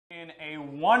been a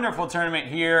wonderful tournament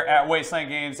here at Wasteland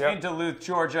Games in Duluth,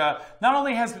 Georgia. Not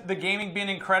only has the gaming been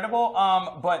incredible,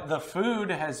 but the food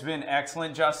has been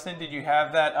excellent. Justin, did you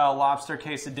have that lobster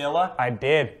quesadilla? I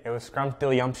did. It was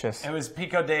scrumptious. It was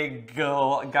pico de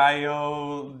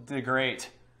gallo de great.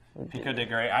 Pico de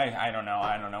Grey. I don't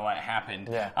know what happened.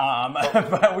 Yeah.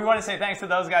 But we want to say thanks to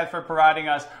those guys for providing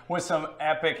us with some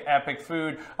epic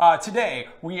food. Today,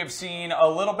 we have seen a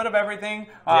little bit of everything.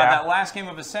 That last game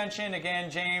of Ascension, again,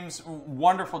 James,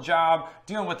 wonderful job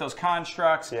dealing with those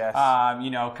constructs. Yes.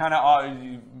 Kind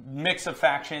of mix of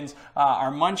factions.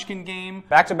 Our Munchkin game.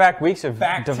 Back-to-back weeks of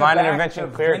Divine Intervention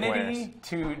cleric winners.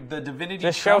 To the Divinity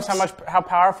This shows how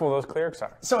powerful those clerics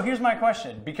are. So here's my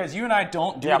question, because you and I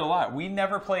don't do it a lot. We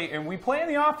never play, and we play in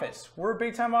the office. We're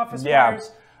big time office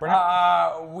players.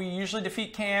 We usually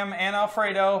defeat Cam and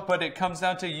Alfredo, but it comes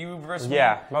down to you versus me.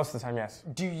 Yeah, most of the time, yes.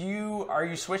 Are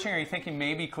you switching? Are you thinking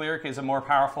maybe cleric is a more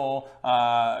powerful,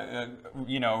 class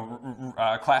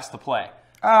to play?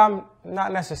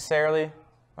 Not necessarily.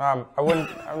 I'm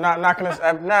not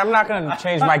gonna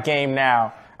change my game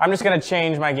now. I'm just gonna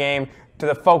change my game to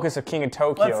the focus of King of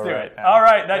Tokyo. Let's do it. Now. All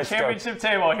right, that championship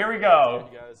table. Here we go.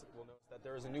 You guys will notice that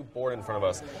there is a new board in front of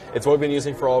us. It's what we've been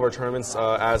using for all of our tournaments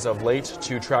as of late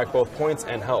to track both points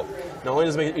and health. Not only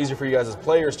does it make it easier for you guys as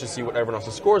players to see what everyone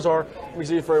else's scores are, it makes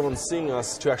it easier for everyone seeing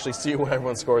us to actually see what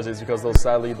everyone's scores is, because those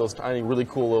tiny, really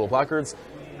cool little placards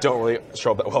don't really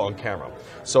show up that well on camera.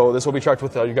 So this will be tracked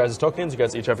with you guys' tokens. You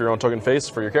guys each have your own token face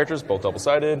for your characters, both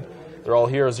double-sided. They're all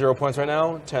here at 0 points right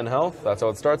now, 10 health. That's how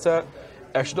it starts at.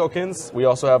 Extra tokens, we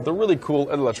also have the really cool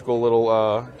electrical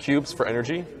little cubes for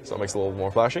energy, so it makes it a little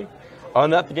more flashy. On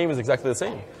that, the game is exactly the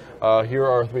same. Here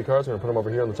are our 3 cards. I'm going to put them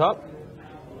over here on the top,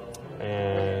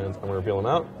 and I'm going to reveal them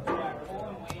out.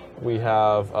 We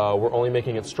have, we're only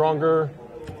making it stronger,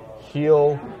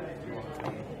 heal,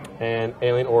 and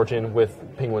Alien Origin with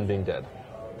Penguin being dead.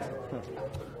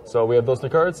 So we have those 3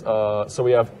 cards.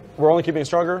 We're only keeping it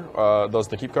stronger. Those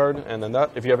the keep card, and then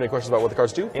that. If you have any questions about what the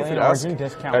cards do, feel free to ask.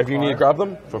 If you need to grab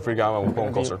them, feel free to grab them. We'll pull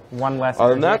them closer. One less.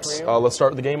 Other than that, let's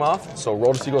start the game off. So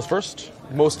roll to see goes first.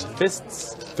 Most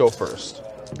fists go first.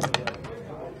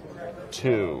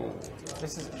 2.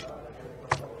 This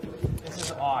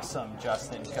is awesome,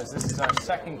 Justin, because this is our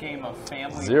second game of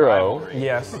family 0. rivalry.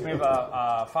 Yes. We have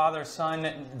a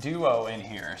father-son duo in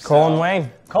here. So, Cole and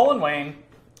Wayne. Cole and Wayne.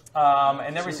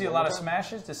 And then we see a lot of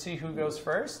smashes to see who goes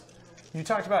first. You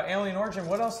talked about Alien Origin.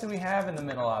 What else do we have in the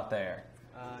middle out there?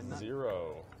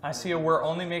 0. I see we're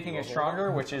only making it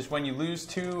stronger, which is when you lose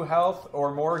 2 health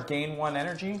or more, gain 1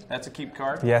 energy. That's a keep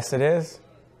card. Yes, it is.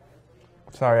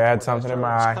 Sorry, I had something in my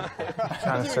eye. I'm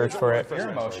trying to search for it. You're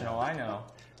emotional, I know.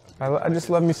 I just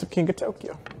love me some King of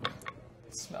Tokyo.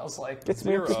 It smells like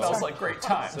great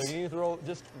times. So you need to roll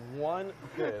just 1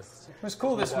 fist. It was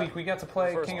cool this week. We got to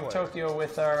play King of Tokyo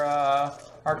with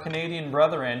our Canadian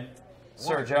brethren,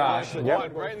 Sir Josh.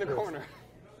 Right in the corner.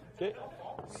 Okay.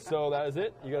 So that is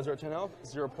it. You guys are at 10 health,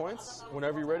 0 points.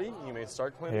 Whenever you're ready, you may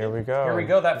start playing. Here we go. Here we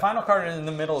go. That final card in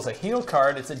the middle is a heal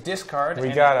card. It's a discard.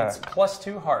 It's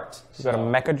 +2 hearts. We got a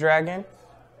Mecha Dragon.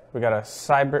 We got a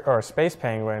Space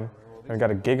Penguin. And we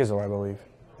got a Gigazor, I believe.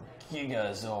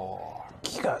 Gigazor.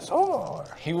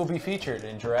 He will be featured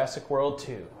in Jurassic World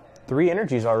 2. 3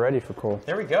 energies already for Cole.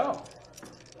 There we go.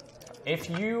 If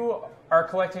you are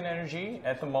collecting energy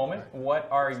at the moment, what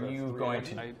are you going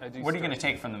to? What are you going to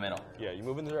take from the middle? Yeah, you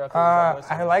move into there after.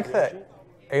 I like the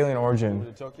Alien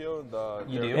Origin.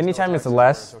 You do? Anytime it's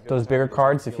less, those bigger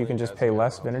cards, if you can just pay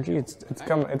less of energy, it's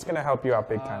going to help you out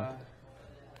big time.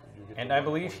 And I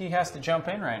believe he has to jump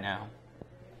in right now.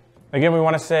 Again, we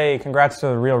want to say congrats to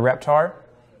the Real Reptar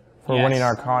for winning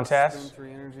our contest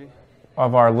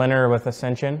of our Linner with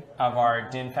Ascension. Of our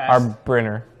Dinfast. Our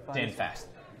Brinner. Dinfast.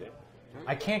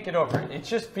 I can't get over it. It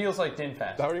just feels like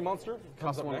Dinfast. Bowery Monster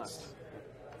comes up next.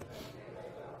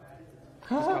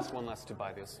 Costs 1 less to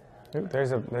buy this. Ooh,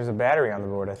 there's a battery on the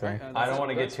board, I think. I don't want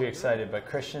to get too excited, but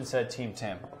Christian said Team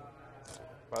Tim.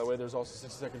 By the way, there's also a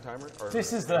 60-second timer.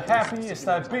 This is the happiest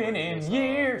I've been in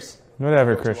years.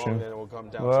 Whatever, Christian.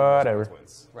 Whatever.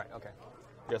 Right, okay.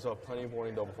 Yeah, so plenty of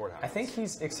warning though before it happens. I think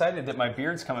he's excited that my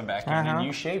beard's coming back in and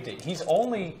you shaved it. He's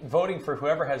only voting for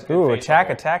whoever has good Ooh, face.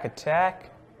 attack.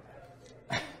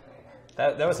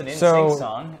 That was an NSYNC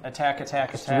song. Attack.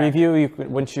 To review,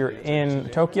 once you're in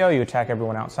Tokyo, you attack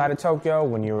everyone outside of Tokyo.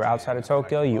 When you're outside of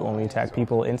Tokyo, you only attack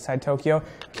people inside Tokyo.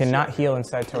 Cannot heal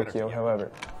inside Tokyo,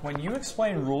 however. When you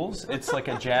explain rules, it's like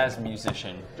a jazz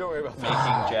musician making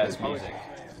jazz music.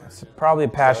 It's probably a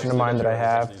passion of mine that I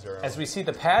have. As we see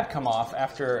the pad come off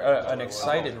after an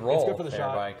excited roll there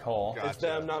by Cole. It's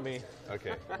them, not me.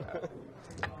 Okay.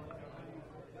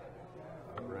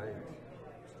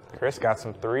 Chris got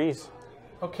some threes.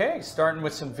 Okay, starting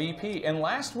with some VP. And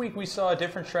last week we saw a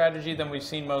different strategy than we've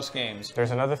seen most games.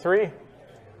 There's another 3.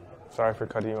 Sorry for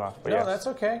cutting you off. But No, yes. that's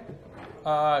okay.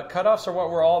 Cutoffs are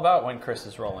what we're all about when Chris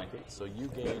is rolling. So you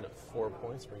gain 4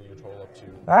 points, bringing your total up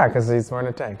to... Because he's wearing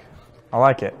a tank. I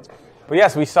like it. But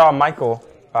yes, we saw Michael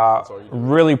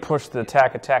really push the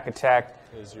attack,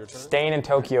 Is your turn? staying in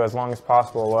Tokyo as long as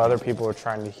possible while other people are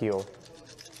trying to heal.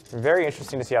 Very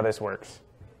interesting to see how this works.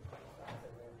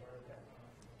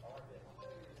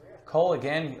 Cole,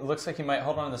 again, looks like he might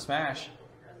hold on to the smash.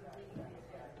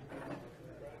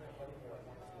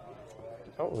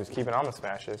 Oh, he's keeping on the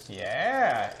smashes.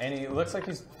 Yeah, and he looks like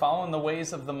he's following the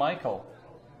ways of the Michael.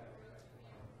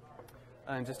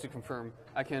 And just to confirm,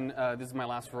 I can. This is my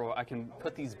last roll. I can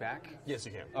put these back. Yes,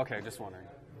 you can. Okay, just wondering.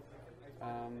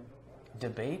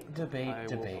 Debate. I will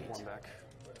put one back.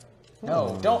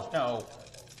 No, don't, no.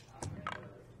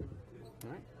 All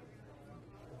right.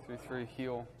 3/3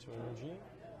 heal. 2 energy.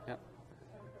 Yep.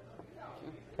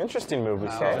 Interesting move.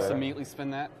 I'll just immediately spin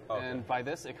that, and by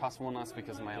this, it costs 1 less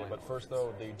because of my But first,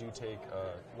 though, they do take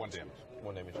 1 damage.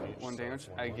 1 damage each. 1 so damage.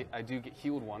 it's I do get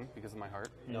healed 1 because of my heart.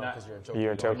 No, because you're in Tokyo.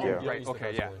 You're in Tokyo. Yeah, Right, use the okay,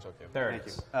 cards yeah. only in Tokyo. There Thank it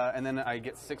you. is. And then I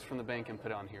get 6 from the bank and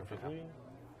put it on here for 3,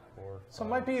 4, So it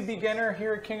might be a beginner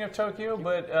here at King of Tokyo,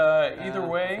 but either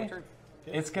way,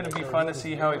 it's going to be fun to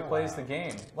see how he plays the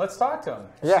game. Let's talk to him.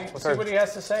 Yeah, See what he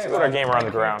has to say see about what our gamer on the King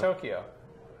of ground. Tokyo.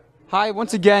 Hi,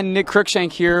 once again, Nick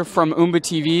Cruikshank here from Oomba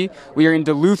TV. We are in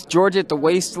Duluth, Georgia at the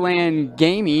Wasteland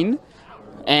Gaming,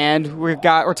 and we're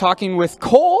talking with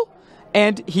Cole,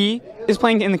 and he is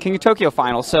playing in the King of Tokyo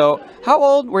final. So, how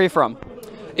old? Where are you from?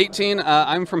 18.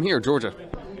 I'm from here, Georgia.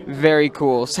 Very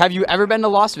cool. So have you ever been to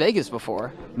Las Vegas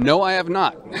before? No, I have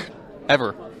not.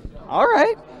 Ever. All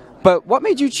right. But what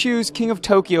made you choose King of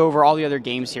Tokyo over all the other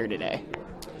games here today?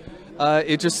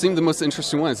 It just seemed the most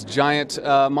interesting one. It's giant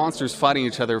monsters fighting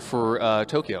each other for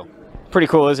Tokyo. Pretty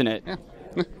cool, isn't it?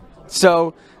 Yeah.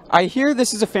 So, I hear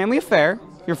this is a family affair.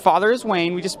 Your father is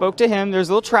Wayne. We just spoke to him. There's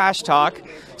a little trash talk.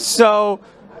 So,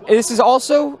 this is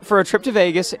also for a trip to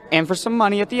Vegas and for some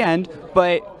money at the end,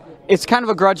 but it's kind of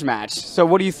a grudge match. So,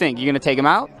 what do you think? You going to take him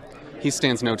out? He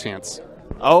stands no chance.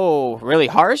 Oh, really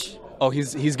harsh? Oh,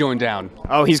 he's going down.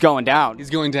 Oh, he's going down.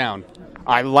 He's going down.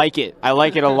 I like it. I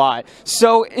like it a lot.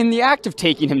 So, in the act of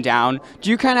taking him down, do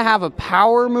you kind of have a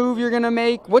power move you're going to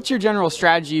make? What's your general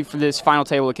strategy for this final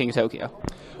table of King of Tokyo?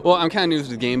 Well, I'm kind of new to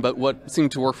the game, but what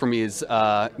seemed to work for me is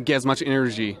get as much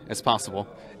energy as possible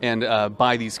and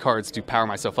buy these cards to power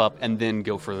myself up and then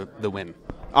go for the win.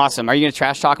 Awesome. Are you going to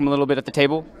trash talk him a little bit at the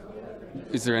table?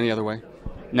 Is there any other way?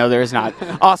 No, there is not.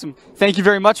 Awesome. Thank you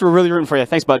very much. We're really rooting for you.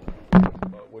 Thanks, bud.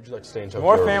 Would you like to stay in Tokyo?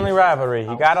 More family rivalry.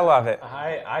 You gotta love it.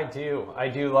 I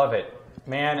do love it.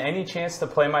 Man, any chance to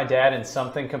play my dad in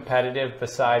something competitive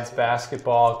besides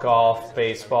basketball, golf,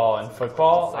 baseball, and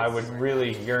football, I would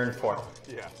really yearn for.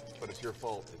 Yeah, but it's your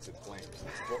fault. It's in flames.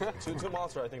 Well, two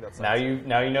monster, I think that's... Now you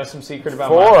know some secret about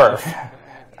my 4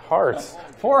 hearts.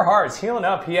 4 hearts, healing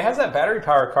up. He has that battery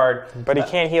power card. But he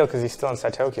can't heal because he's still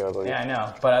inside Tokyo, I believe. Yeah, I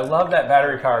know. But I love that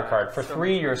battery power card. For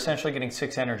 3, you're essentially getting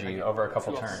 6 energy over a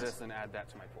couple turns. This and add that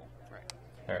to my pool. Right.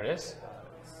 There it is.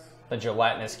 The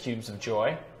gelatinous cubes of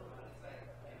joy.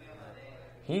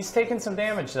 He's taking some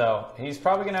damage, though. He's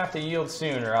probably going to have to yield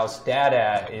soon, or else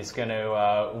Dada is going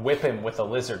to whip him with a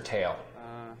lizard tail.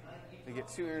 They get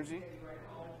 2 energy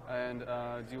and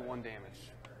do 1 damage.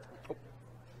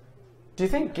 Do you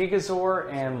think Gigazor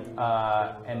and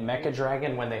Mecha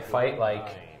Dragon, when they fight,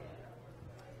 like,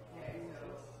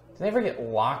 do they ever get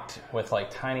locked with like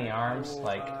tiny arms,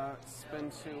 like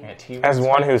Spin 2. a T-Rex? As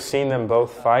one who's seen them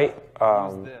both fight,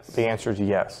 the answer is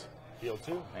yes. Heal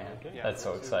 2. Man, that's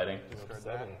so exciting.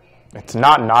 It's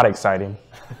not exciting.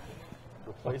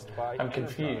 Replaced by... I'm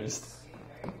confused.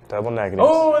 Double negatives.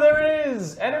 Oh, there it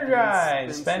is!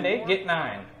 Energize! Spend 8, get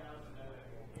 9.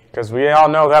 Because we all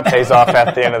know that pays off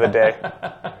at the end of the day.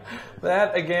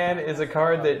 That, again, is a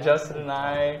card that Justin and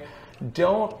I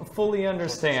don't fully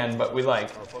understand, but we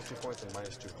like. Plus 2 points and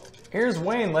minus 2 health. Here's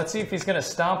Wayne. Let's see if he's going to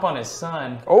stomp on his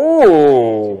son.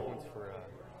 Oh!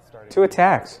 2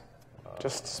 attacks.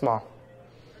 Just small.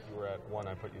 You were at 1,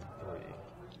 I put you 3.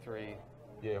 3.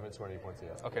 Yeah, you haven't scored any points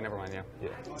yet. Okay, never mind, yeah. Yeah.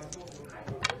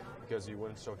 Because you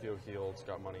went to Tokyo, healed,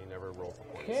 got money, never rolled for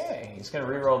points. Okay, he's going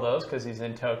to re-roll those because he's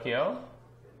in Tokyo.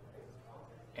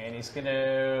 And he's going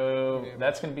to...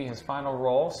 That's going to be his final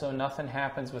roll, so nothing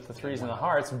happens with the 3s and the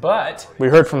hearts, but... We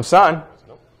heard from son.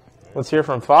 Let's hear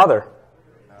from father.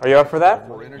 Are you up for that?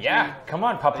 Yeah, come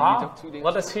on, Papa.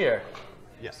 Let us hear.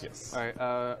 Yes. All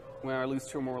right, when I lose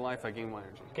 2 or more life, I gain 1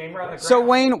 energy. Game around the ground. So,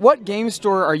 Wayne, what game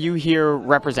store are you here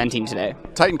representing today?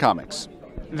 Titan Comics.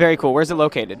 Very cool. Where's it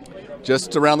located?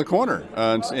 Just around the corner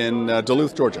in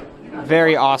Duluth, Georgia.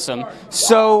 Very awesome.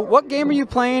 So what game are you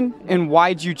playing, and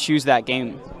why did you choose that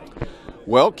game?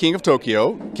 Well, King of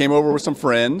Tokyo, came over with some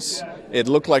friends. It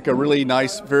looked like a really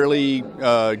nice, fairly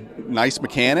nice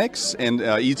mechanics and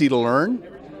easy to learn.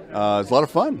 It's a lot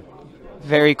of fun.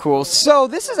 Very cool. So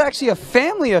this is actually a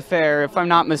family affair, if I'm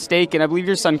not mistaken. I believe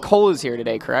your son Cole is here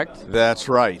today, correct? That's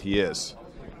right, he is.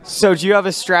 So do you have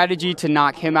a strategy to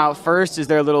knock him out first? Is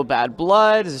there a little bad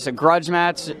blood? Is this a grudge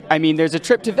match? I mean, there's a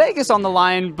trip to Vegas on the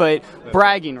line, but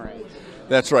bragging rights.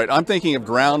 That's right. I'm thinking of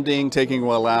grounding, taking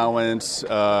allowance,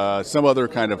 some other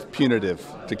kind of punitive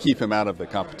to keep him out of the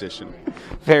competition.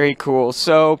 Very cool.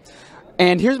 So,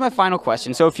 and here's my final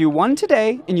question. So if you won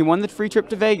today and you won the free trip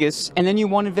to Vegas, and then you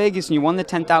won in Vegas and you won the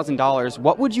 $10,000,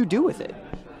 what would you do with it?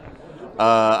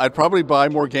 I'd probably buy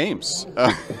more games.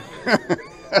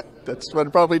 That's what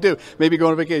I'd probably do. Maybe go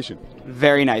on vacation.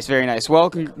 Very nice, very nice. Well,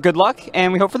 good luck,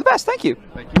 and we hope for the best. Thank you.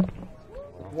 Thank you.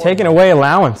 Taking away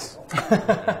allowance.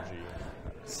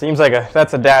 Seems like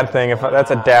that's a dad thing. If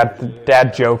that's a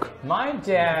dad joke. My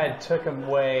dad took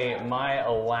away my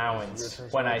allowance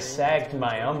when I sagged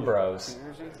my Umbros.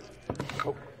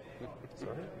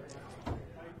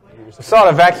 I saw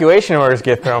evacuation orders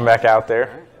get thrown back out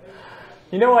there.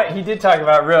 You know what? He did talk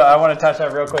about I want to touch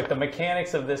that real quick. The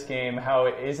mechanics of this game, how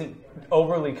it isn't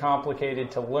overly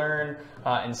complicated to learn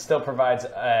and still provides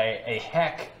a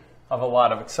heck of a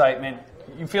lot of excitement.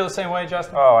 You feel the same way,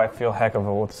 Justin? Oh, I feel heck of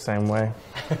the same way.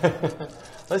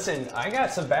 Listen, I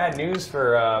got some bad news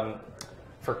for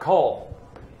Cole.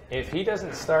 If he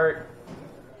doesn't start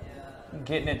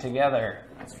getting it together,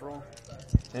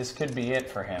 this could be it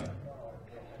for him.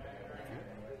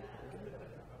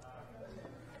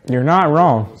 You're not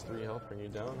wrong. Those 3 health bring you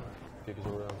down. Because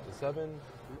we're down to 7.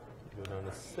 You go down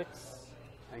to 6.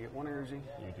 I get 1 energy.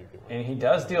 You do get 1. And he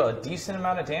does deal a decent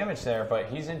amount of damage there, but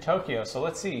he's in Tokyo, so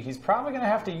let's see. He's probably going to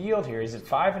have to yield here. He's at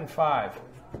 5 and 5.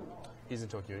 He's in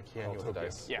Tokyo. He can't heal the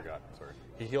dice. Yeah. Forgot. Sorry.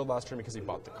 He healed last turn because he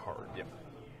bought the card. Yep.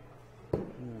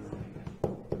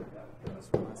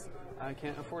 I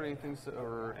can't afford anything,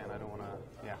 and I don't want to.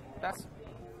 Yeah, that's.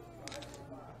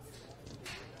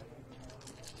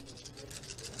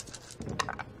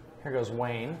 Here goes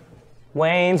Wayne.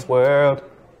 Wayne's World.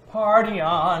 Party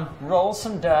on, roll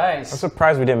some dice. I'm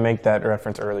surprised we didn't make that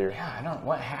reference earlier. Yeah, I don't know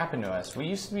what happened to us. We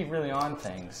used to be really on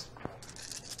things.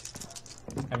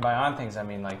 And by on things, I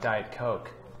mean like Diet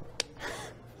Coke.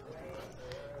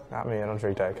 Not me. I don't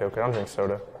drink Diet Coke. I don't drink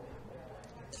soda.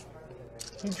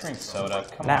 You drink soda.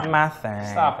 Come Not on. my thing.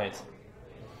 Stop it.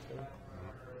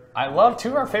 I love 2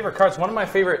 of our favorite cards. One of my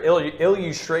favorite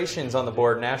illustrations on the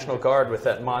board, National Guard, with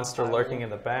that monster lurking in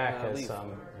the back.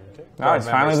 Oh, he's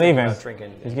finally leaving.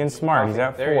 Drinking He's getting smart. He's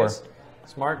at there 4. He is.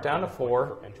 Smart down to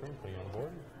 4. Entering, putting on the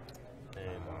board.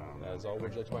 And that is all.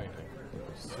 Would you like to buy anything?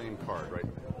 Same card, right?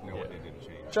 No, it didn't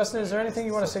change. Justin, is there anything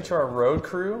you want to say to our road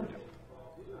crew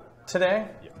today?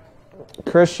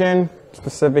 Christian,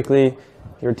 specifically,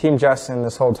 your team Justin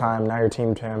this whole time. Now your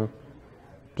team Tim.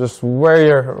 Just where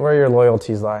your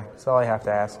loyalties lie. That's all I have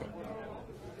to ask.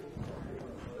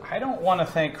 I don't want to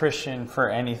thank Christian for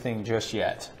anything just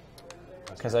yet,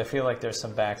 because I feel like there's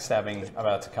some backstabbing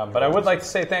about to come. But I would like to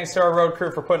say thanks to our road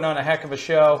crew for putting on a heck of a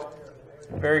show.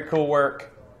 Very cool work.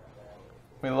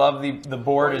 We love the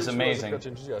board is amazing.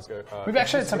 We've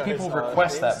actually had some people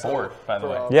request that board, by the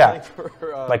way. Yeah,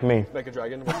 like me. Mecha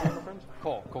Dragon. What's your friend?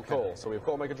 Cole. So we have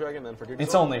Cole, Mecha Dragon, then for Giga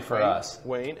It's Sword, only for us.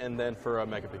 Wayne, and then for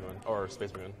Mega Penguin, or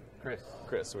Space Penguin. Chris.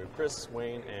 So we have Chris,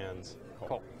 Wayne, and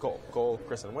Cole,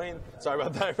 Chris, and Wayne. Sorry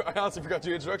about that. I honestly forgot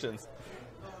your instructions.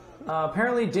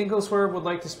 Apparently, Dingleswerve would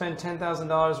like to spend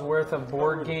 $10,000 worth of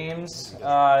board games.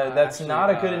 That's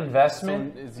not a good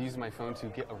investment. Someone is using my phone to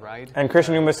get a ride. And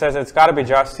Christian Oomba says, it's got to be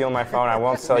Josh stealing my phone. I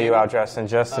won't sell you out, Justin.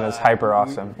 Justin is hyper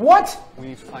awesome. What? We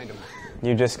need to find him.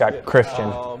 You just got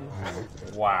Christian.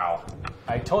 Wow.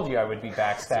 I told you I would be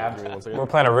backstabbed We're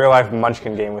playing a real-life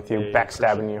Munchkin game with you,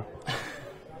 backstabbing you.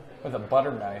 with a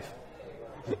butter knife.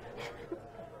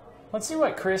 Let's see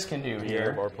what Chris can do We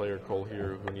here. have our player Cole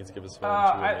here who needs to give his phone to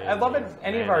I love it.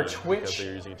 Any of our Manny, because Twitch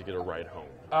they're using it to get a ride home.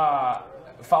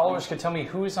 followers could tell me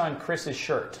who is on Chris's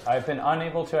shirt. I've been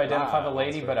unable to identify the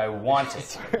lady, but I want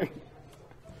it.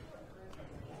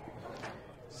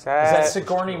 Is that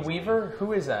Sigourney Weaver?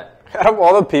 Who is that? Out of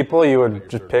all the people, you would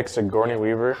just pick Sigourney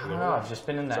Weaver? I don't know. I've just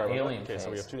been in that Sorry about alien that. Okay, phase.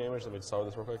 so we have 2 damage. Let me start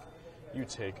with this real quick. You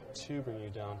take 2, bringing you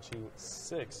down to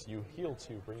 6. You heal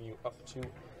 2, bringing you up to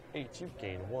 8. You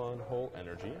gain 1 whole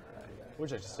energy. Would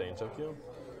you like to stay in Tokyo?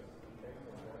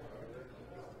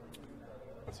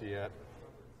 What's he at?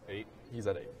 8. He's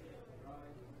at 8.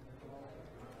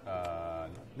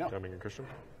 No. Coming in Christian.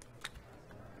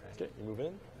 Okay, you move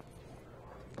in.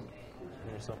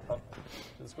 Move yourself up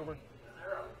to the scooper.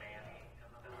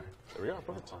 There we go,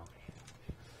 perfect.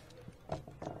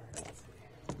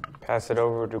 Pass it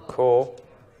over to Cole.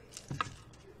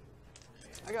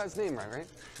 I got his name right?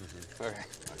 Mm-hmm. Okay.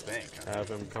 I think. Have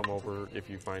him come over, if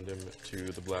you find him, to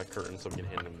the black curtain so we can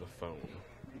hand him the phone.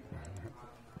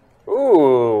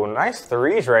 Ooh, nice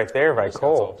threes right there by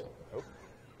Cole. Oh.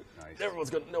 Nice. Everyone's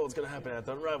going to know what's going to happen at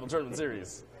the Unrivaled Tournament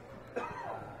Series.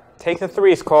 Take the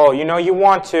threes, Cole. You know you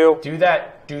want to. Do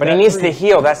that. But he needs to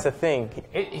heal. That's the thing.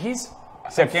 He's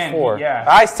Except 4. Yeah.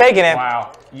 Ah, he's taking it.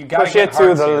 Wow. You got Push it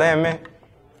to the limit.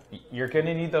 You're going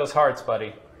to need those hearts,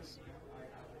 buddy.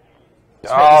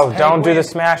 Oh, don't do the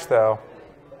smash, though.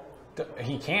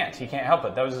 He can't. He can't help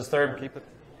it. That was his third. Keep it.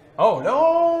 Oh,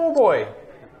 no, boy.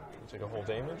 Take a whole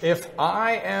damage. If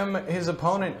I am his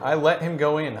opponent, I let him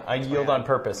go in. I yield on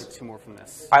purpose. 2 more from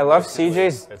this. I love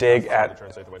CJ's dig at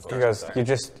because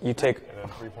you take And then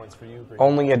 3 points for you.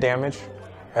 only a damage,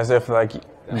 as if like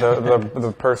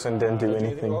the person didn't do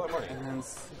anything.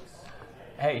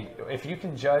 Hey, if you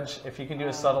can judge, if you can do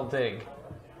a subtle dig,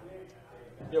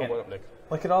 Yo, what up, Nick?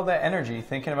 look at all that energy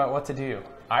thinking about what to do.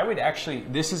 I would actually.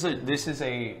 This is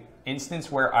a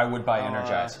instance where I would buy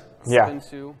Energize. Yeah. Spin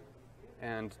 2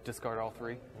 and discard all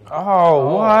 3.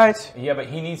 Oh, what? Yeah, but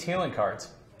he needs healing cards.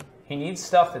 He needs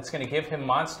stuff that's going to give him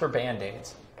Monster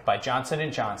Band-Aids by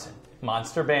Johnson & Johnson.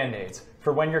 Monster Band-Aids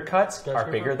for when your cuts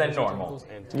are bigger than normal.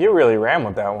 You really ran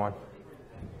with that one.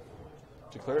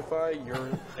 To clarify, your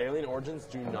alien origins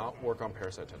do not work on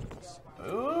parasite tentacles.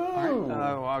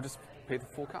 Well, I'll just pay the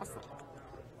full cost then.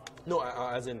 No,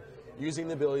 as in, using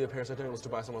the ability of parasite tentacles to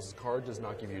buy someone else's card does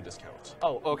not give you a discount.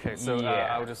 Oh, okay. So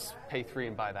Yeah. I'll just pay 3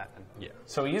 and buy that then. Yeah.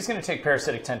 So he is going to take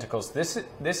Parasitic Tentacles. This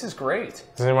is great.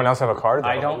 Does anyone else have a card? Though?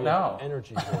 I don't know.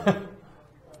 Energy.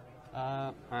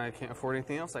 I can't afford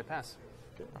anything else. I pass.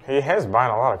 He has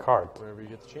buying a lot of cards. Whenever you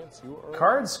get the chance, you are.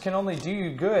 Cards can only do you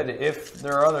good if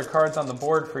there are other cards on the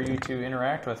board for you to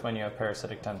interact with when you have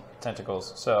Parasitic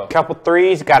Tentacles. So, Couple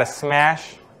threes, got a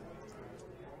smash.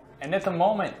 and at the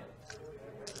moment,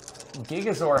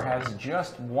 Gigazor has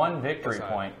just 1 victory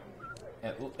point.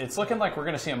 It's looking like we're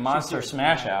going to see a monster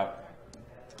smash out.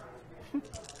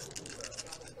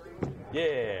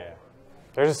 Yeah.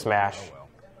 There's a smash.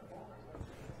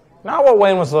 Not what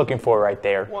Wayne was looking for right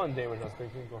there. 1 damage on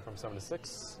speaking, going from 7 to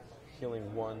 6.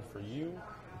 Healing 1 for you.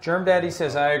 Germ Daddy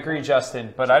says, I agree,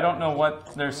 Justin, but I don't know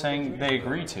what they're saying they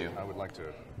agree to. I would like to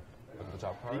look at the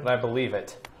top card. But I believe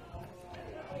it.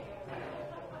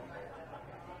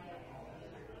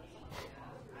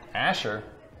 Asher?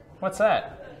 What's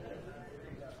that?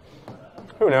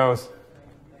 Who knows?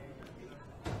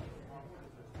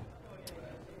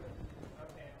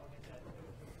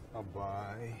 I'll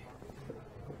buy.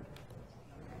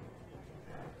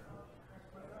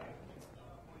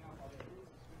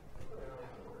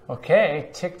 Okay,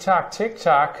 tick tock, tick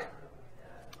tock.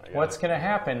 What's going to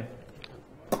happen?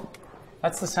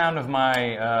 That's the sound of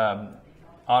my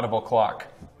audible clock.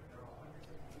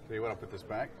 So you want to put this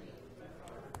back?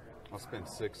 I'll spend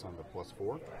 6 on the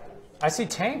 +4. I see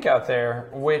Tank out there,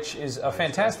 which is a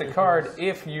fantastic card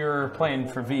if you're playing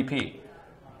for VP.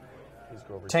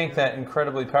 Tank, that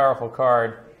incredibly powerful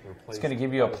card, it's going to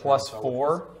give you a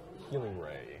 +4. Healing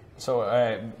Ray.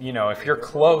 So, you know, if you're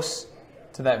close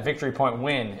to that victory point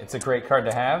win, it's a great card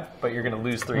to have, but you're going to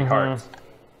lose 3 cards.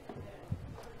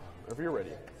 Whenever you're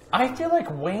ready. I feel like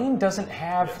Wayne doesn't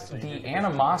have the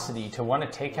animosity to want to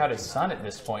take out his son at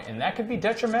this point, and that could be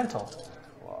detrimental.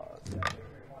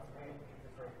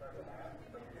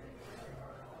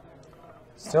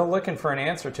 Still looking for an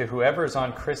answer to whoever's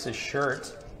on Chris's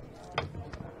shirt.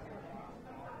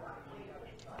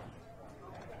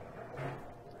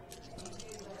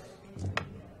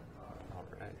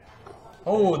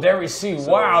 Oh, there we see.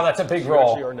 Wow, that's a big You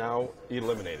actually roll. are now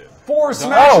eliminated. 4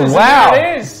 smashes. Oh, wow. And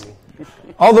there it is.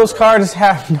 All those cards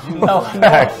have no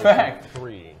effect. Effect.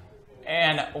 3.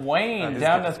 And Wayne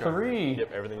down to 3.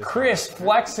 Yep, everything is Chris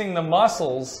flexing the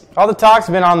muscles. All the talk's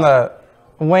been on the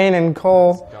Wayne and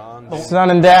Cole, son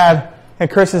and dad. And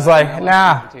Chris is like,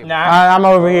 nah, I'm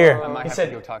over I here. might have said-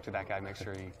 to go talk to that guy, make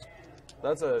sure he...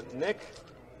 That's a Nick.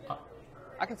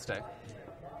 I can stay.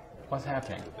 What's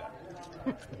happening?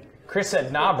 Chris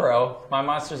said, nah, bro. My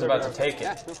monster's about to take it.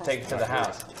 no problem. Take it to the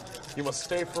house. You must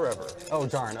stay forever. Oh,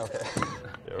 darn, okay.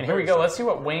 And here we go. Let's see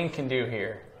what Wayne can do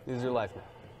here. This is your life now.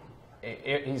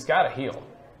 He's got to heal.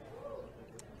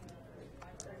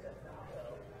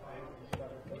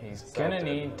 He's going to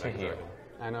need to heal.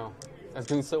 I know. I was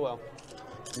doing so well.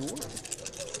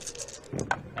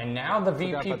 And now the Forgot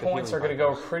VP about the points are healing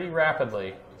going to go pretty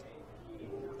rapidly.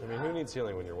 I mean, who needs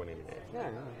healing when you're winning the game? Yeah,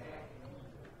 I know.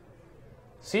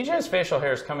 CJ's facial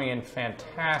hair is coming in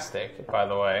fantastic, by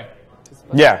the way.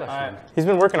 Yeah, he's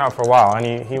been working out for a while,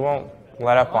 and he won't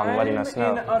let up on letting us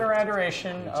know. I'm in utter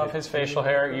adoration of his facial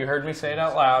hair. You heard me say it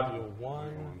out loud.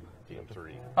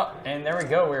 Oh, and there we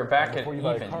go. We're back at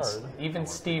evens. Even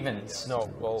Stevens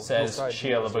says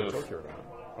Shia LaBeouf.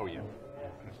 Oh, yeah.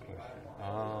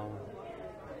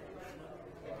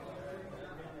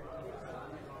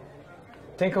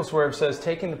 Tinkleswerve says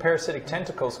taking the parasitic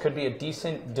tentacles could be a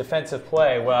decent defensive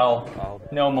play. Well,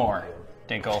 no more,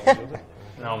 Dinkle.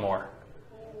 No more.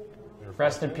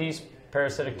 Rest in peace,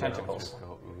 parasitic tentacles.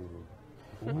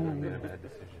 I made a bad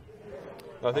decision.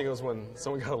 I think it was when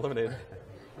someone got eliminated.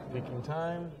 Making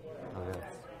time.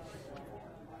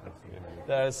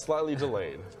 That is slightly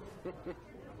delayed.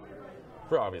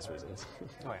 For obvious reasons.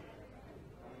 Oh, yeah.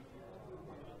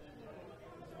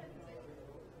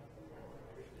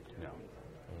 No.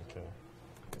 Okay.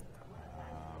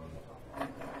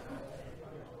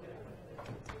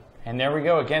 And there we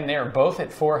go again. They are both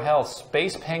at 4 health.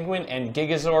 Space Penguin and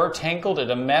Gigazor tangled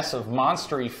at a mess of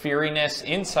monstery feariness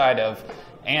inside of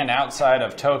and outside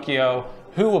of Tokyo.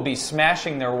 Who will be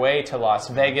smashing their way to Las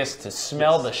Vegas to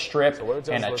smell the strip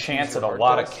and a chance at a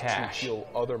lot of cash? To kill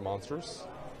other monsters.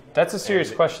 That's a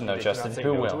serious question, though, Justin.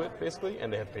 Who will? To it, basically,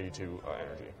 and they have to pay you 2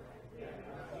 energy.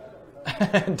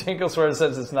 Tinklesworth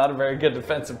says it's not a very good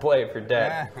defensive play if you're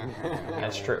dead.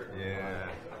 That's true. Yeah.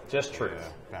 Just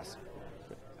truth.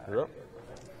 Yep.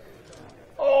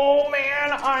 Oh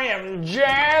man, I am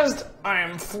jazzed. I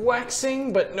am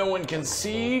flexing, but no one can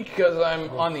see because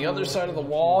I'm on the other side of the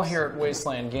wall here at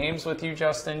Wasteland Games with you,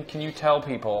 Justin. Can you tell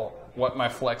people what my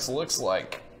flex looks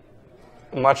like?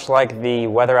 Much like the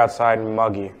weather outside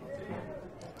muggy.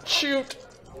 Shoot.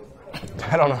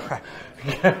 I don't know.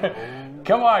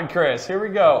 Come on, Chris. Here we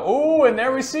go. Ooh, and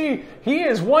there we see he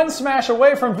is 1 smash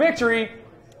away from victory.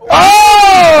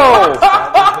 Oh!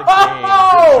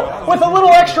 Oh! With a little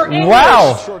extra English.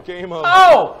 Wow. Short game of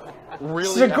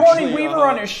Really Sigourney Weaver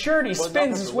on his shirt. He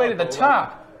spins his way to the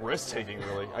top. Risk taking,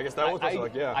 really. I guess that was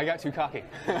like, yeah. I got too cocky.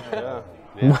 Yeah.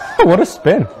 What a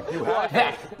spin.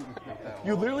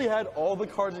 You literally had all the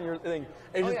cards in your thing.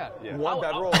 And one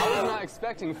bad roll. I was not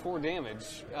expecting 4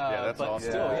 damage. That's but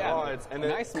awesome. still, And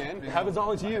nice, man. It happens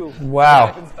only to you. Wow.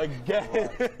 It happens again.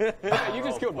 You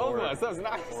just killed both of us. That was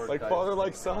nice. Like father,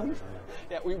 like son.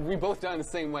 Yeah, we both done the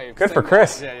same way. Good for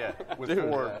Chris. Yeah. With Dude,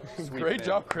 4. Great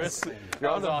job, Chris. You're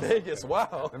on to Vegas.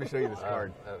 Wow. Let me show you this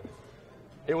card.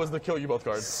 It was the kill you both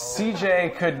cards.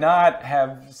 CJ could not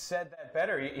have said that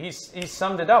better. He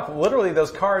summed it up. Literally,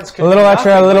 those cards could A little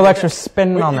extra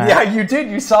spin on that. Yeah, you did.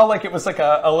 You saw like it was like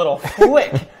a little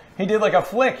flick. He did like a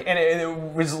flick, and it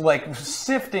was like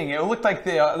sifting. It looked like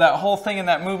that whole thing in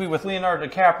that movie with Leonardo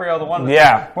DiCaprio, the one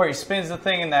where he spins the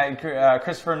thing in that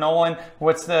Christopher Nolan.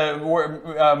 What's the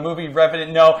movie?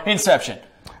 Revenant? No, Inception.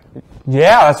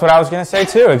 Yeah, that's what I was gonna say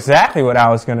too. Exactly what I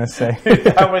was gonna say.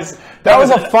 that was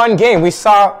a fun game. We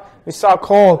saw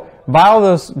Cole buy all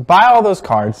those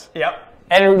cards. Yep.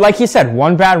 And like he said,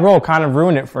 one bad roll kind of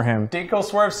ruined it for him.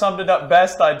 Dinkleswerve summed it up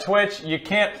best on Twitch. You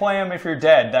can't play him if you're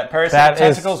dead. That parasitic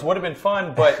tentacles would have been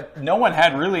fun, but no one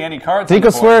had really any cards.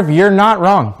 Dinkleswerve, you're not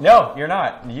wrong. No, you're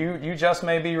not. You just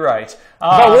may be right.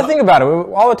 But we'll think about it.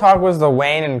 All the talk was the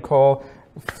Wayne and Cole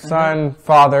son,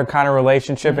 father kind of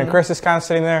relationship, and Chris is kind of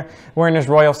sitting there wearing his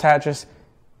Royals hat, just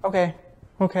okay,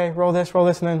 roll this,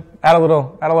 and then add a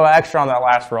little extra on that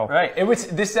last roll. Right.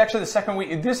 This is actually the second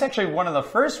week. This is actually one of the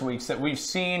first weeks that we've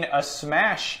seen a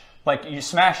smash. Like you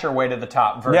smash your way to the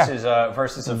top versus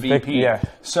a VP. Yeah.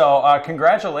 So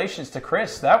congratulations to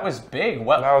Chris. That was big.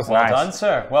 Well nice. Done,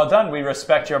 sir. Well done. We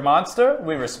respect your monster.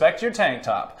 We respect your tank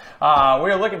top. We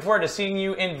are looking forward to seeing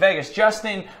you in Vegas,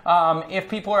 Justin. If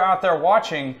people are out there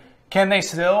watching, can they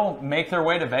still make their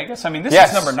way to Vegas? I mean, this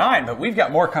is number 9, but we've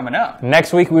got more coming up.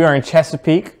 Next week we are in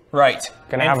Chesapeake. Right.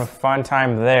 Gonna have a fun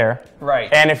time there.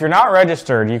 Right. And if you're not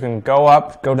registered, you can go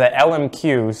to the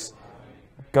LMQs.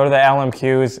 Go to the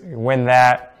LMQs, win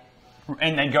that.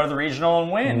 And then go to the regional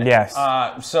and win. Yes.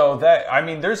 So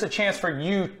there's a chance for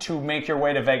you to make your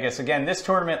way to Vegas. Again, this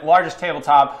tournament, largest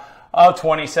tabletop of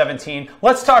 2017.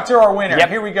 Let's talk to our winner. Yep.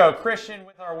 Here we go. Christian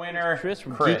with our winner. Chris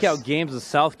from Geek Out Games of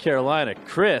South Carolina.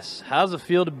 Chris, how's it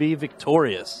feel to be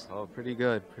victorious? Oh, pretty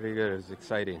good. It was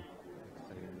exciting.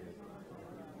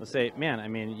 Let's say, man, I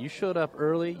mean, you showed up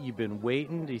early. You've been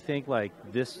waiting. Do you think like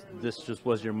this just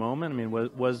was your moment? I mean,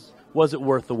 was it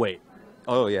worth the wait?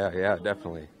 Oh yeah,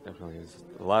 definitely. It was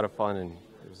a lot of fun, and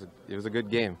it was a good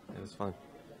game. It was fun.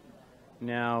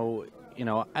 Now, I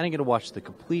didn't get to watch the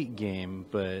complete game,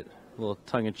 but a little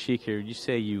tongue in cheek here. Did you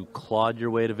say you clawed your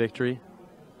way to victory?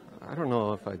 I don't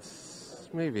know if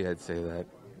maybe I'd say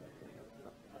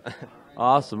that.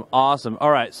 Awesome.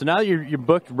 All right, so now that you're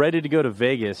booked, ready to go to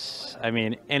Vegas. I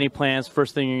mean, any plans?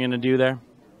 First thing you're going to do there?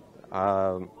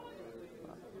 I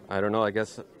don't know. I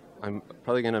guess I'm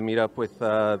probably going to meet up with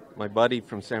my buddy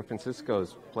from San Francisco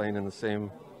who's playing in the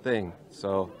same thing.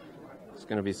 So it's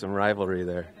going to be some rivalry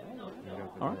there.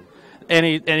 All right.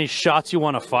 Any shots you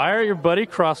want to fire, your buddy?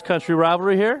 Cross-country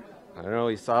rivalry here? I don't know.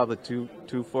 He saw the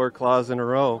two 4 claws in a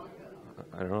row.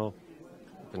 I don't know.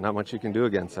 There's not much you can do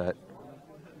against that.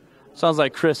 Sounds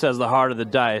like Chris has the heart of the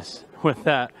dice. With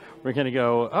that, we're going to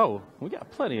go, oh, we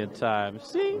got plenty of time.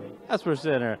 See? That's for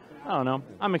center. I don't know.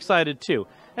 I'm excited, too.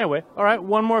 Anyway, all right,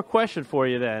 one more question for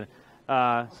you then.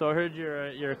 So I heard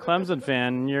you're a Clemson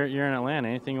fan. You're in Atlanta.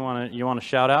 Anything you want to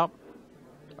shout out?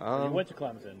 You went to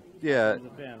Clemson. Yeah. I was a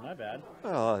fan. My bad.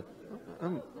 Well,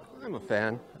 I'm a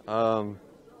fan.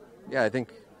 Yeah, I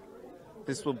think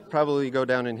this will probably go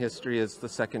down in history as the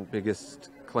second biggest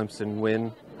Clemson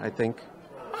win, I think,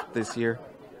 this year.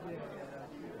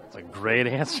 That's a great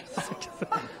answer.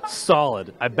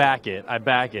 Solid. I back it.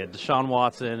 Deshaun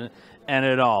Watson and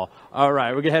it all. All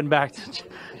right, we're heading back to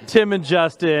Tim and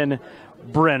Justin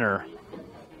Brenner.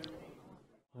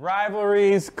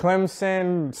 Rivalries,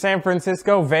 Clemson, San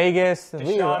Francisco, Vegas.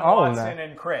 Deshaun Watson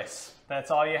and Chris. That's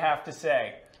all you have to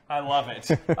say. I love it.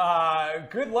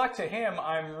 Good luck to him.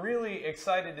 I'm really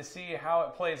excited to see how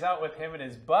it plays out with him and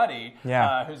his buddy,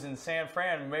 who's in San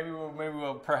Fran. Maybe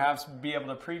we'll perhaps be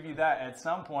able to preview that at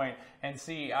some point and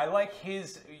see. I like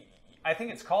his. I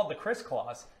think it's called the Chris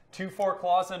Claus. 2 4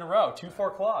 claws in a row. 2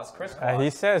 4 claws. Chris Claus. He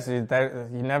says that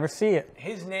you never see it.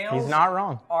 His nails. He's not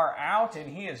wrong. Are out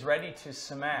and he is ready to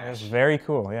smash. It's very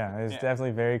cool. Yeah, it's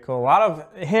definitely very cool. A lot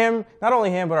of him, not only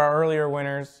him, but our earlier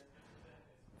winners.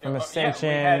 From Ascension.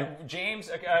 Yeah, we had James,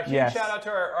 a huge shout out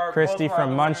to our Christy both of our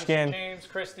from winners, Munchkin. James,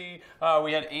 Christy.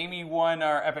 We had Amy won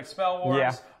our Epic Spell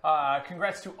Wars. Yeah.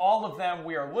 Congrats to all of them.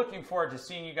 We are looking forward to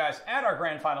seeing you guys at our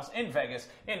grand finals in Vegas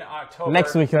in October.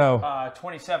 Next week, though.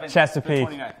 27th Chesapeake.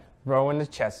 to 29th. Rowing to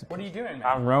Chesapeake. What are you doing, man?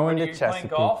 I'm rowing to Chesapeake. Are you playing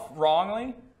golf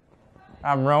wrongly?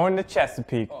 I'm rowing to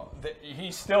Chesapeake. Oh,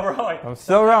 he's still rowing. I'm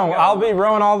still rowing. I'll be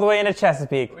rowing all the way into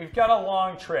Chesapeake. We've got a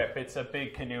long trip. It's a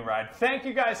big canoe ride. Thank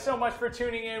you guys so much for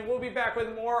tuning in. We'll be back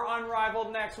with more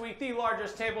Unrivaled next week, the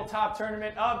largest tabletop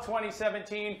tournament of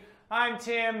 2017. I'm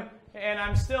Tim, and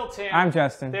I'm still Tim. I'm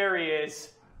Justin. There he is.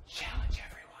 Challenge everyone.